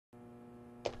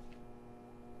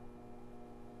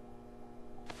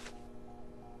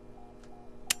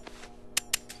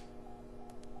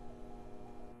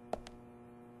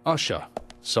Ushah.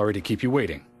 Sorry to keep you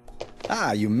waiting.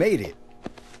 Ah, you made it.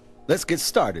 Let's get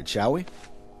started, shall we?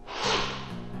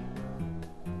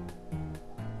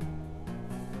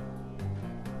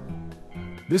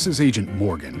 This is Agent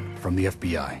Morgan from the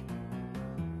FBI.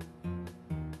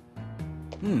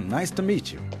 Nice to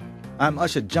meet you. I'm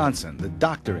Ushah Johnson, the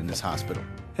doctor in this hospital.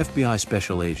 FBI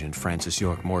Special Agent Francis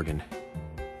York Morgan.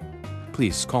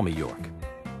 Please call me York.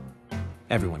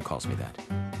 Everyone calls me that.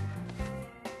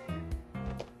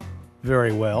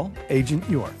 Very well, Agent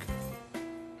York.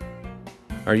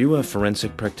 Are you a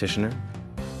forensic practitioner?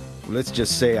 Let's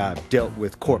just say I've dealt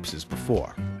with corpses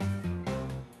before.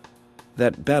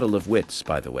 That battle of wits,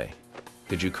 by the way.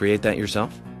 Did you create that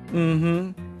yourself?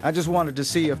 I just wanted to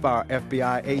see if our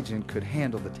FBI agent could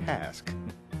handle the task.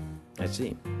 I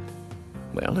see.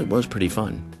 Well, it was pretty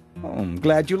fun. Oh, I'm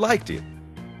glad you liked it.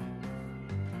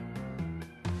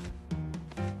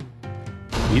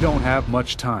 We don't have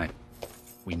much time.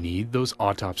 We need those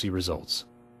autopsy results.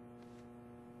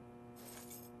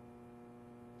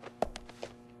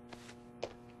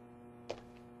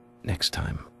 Next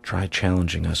time, try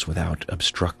challenging us without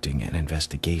obstructing an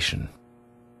investigation.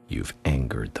 You've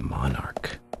angered the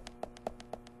monarch.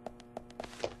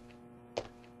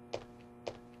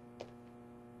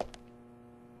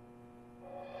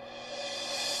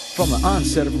 From the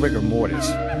onset of rigor mortis,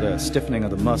 the stiffening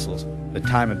of the muscles, the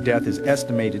time of death is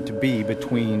estimated to be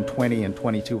between 20 and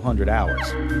 2200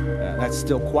 hours. That's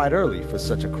still quite early for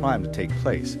such a crime to take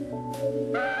place.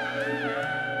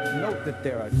 Note that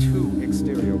there are 2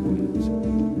 exterior wounds,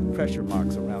 pressure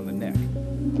marks around the neck,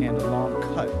 and a long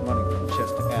cut running from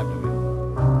chest to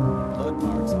abdomen. Blood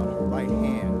marks on her right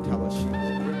hand tell us she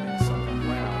was gripping something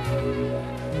round.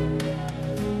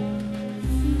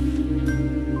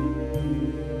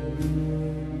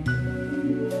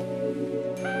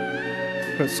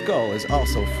 Her skull is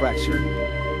also fractured,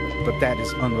 but that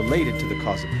is unrelated to the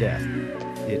cause of death.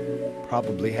 It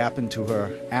probably happened to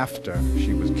her after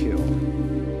she was killed.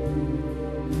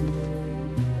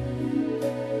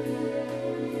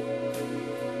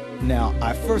 Now,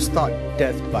 I first thought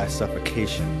death by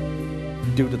suffocation,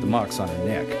 due to the marks on her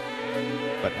neck.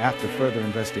 But after further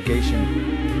investigation,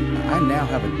 I now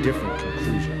have a different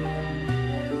conclusion.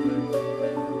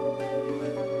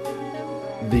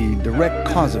 The direct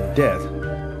cause of death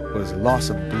was loss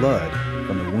of blood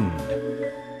from the wound.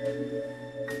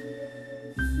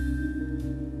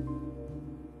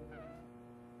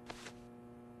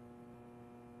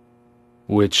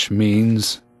 Which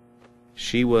means...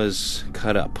 She was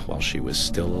cut up while she was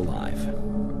still alive.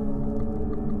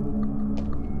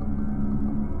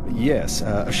 Yes,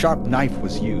 a sharp knife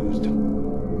was used.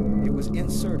 It was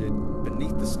inserted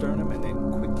beneath the sternum and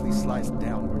then quickly sliced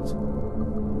downwards.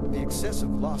 The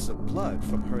excessive loss of blood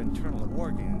from her internal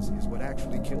organs is what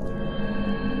actually killed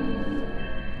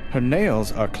her. Her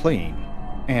nails are clean,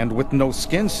 and with no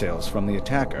skin cells from the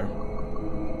attacker.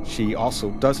 She also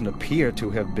doesn't appear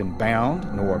to have been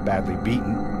bound nor badly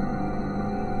beaten.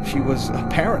 She was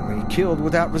apparently killed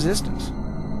without resistance.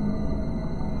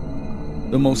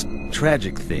 The most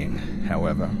tragic thing,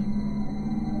 however,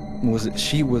 was that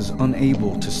she was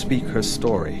unable to speak her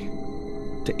story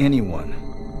to anyone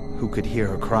who could hear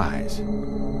her cries.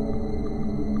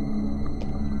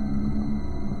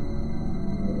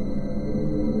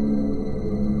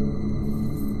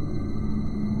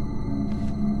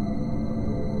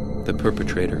 The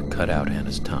perpetrator cut out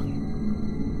Anna's tongue.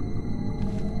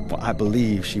 Well, I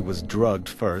believe she was drugged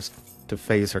first to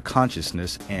phase her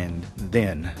consciousness, and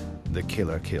then the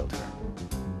killer killed her.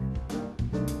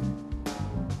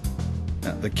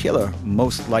 Now, the killer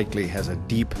most likely has a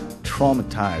deep,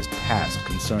 traumatized past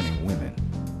concerning women.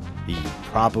 He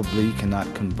probably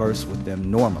cannot converse with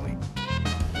them normally.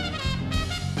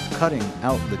 Cutting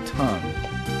out the tongue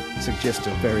suggests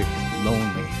a very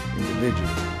lonely individual.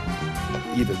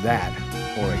 Either that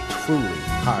or a truly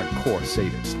hardcore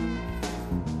sadist.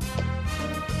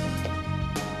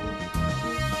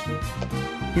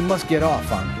 He must get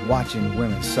off on watching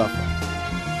women suffer,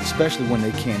 especially when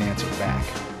they can't answer back.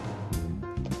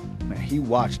 Now, he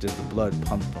watched as the blood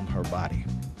pumped from her body,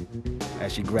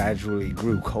 as she gradually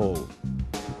grew cold.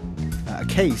 A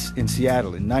case in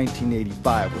Seattle in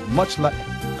 1985 was much like...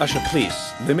 Ushah,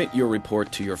 please, limit your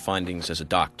report to your findings as a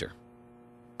doctor.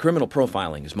 Criminal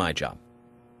profiling is my job.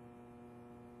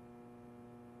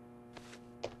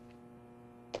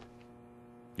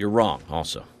 You're wrong,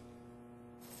 also.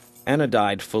 Anna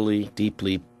died fully,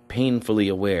 deeply, painfully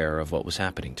aware of what was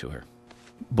happening to her.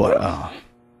 But,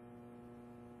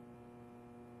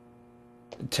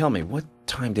 Tell me, what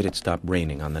time did it stop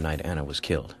raining on the night Anna was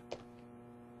killed?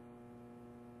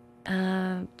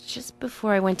 Just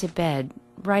before I went to bed,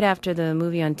 right after the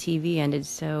movie on TV ended,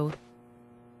 so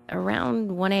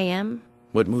around 1 a.m.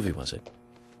 What movie was it?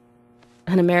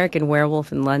 An American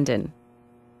Werewolf in London.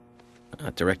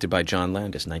 Directed by John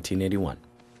Landis, 1981.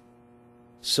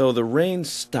 So the rain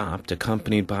stopped,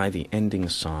 accompanied by the ending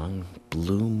song,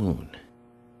 Blue Moon.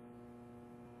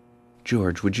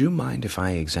 George, would you mind if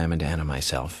I examined Anna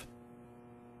myself?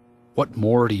 What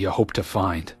more do you hope to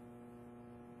find?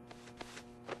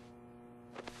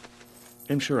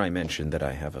 I'm sure I mentioned that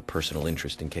I have a personal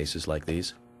interest in cases like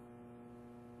these.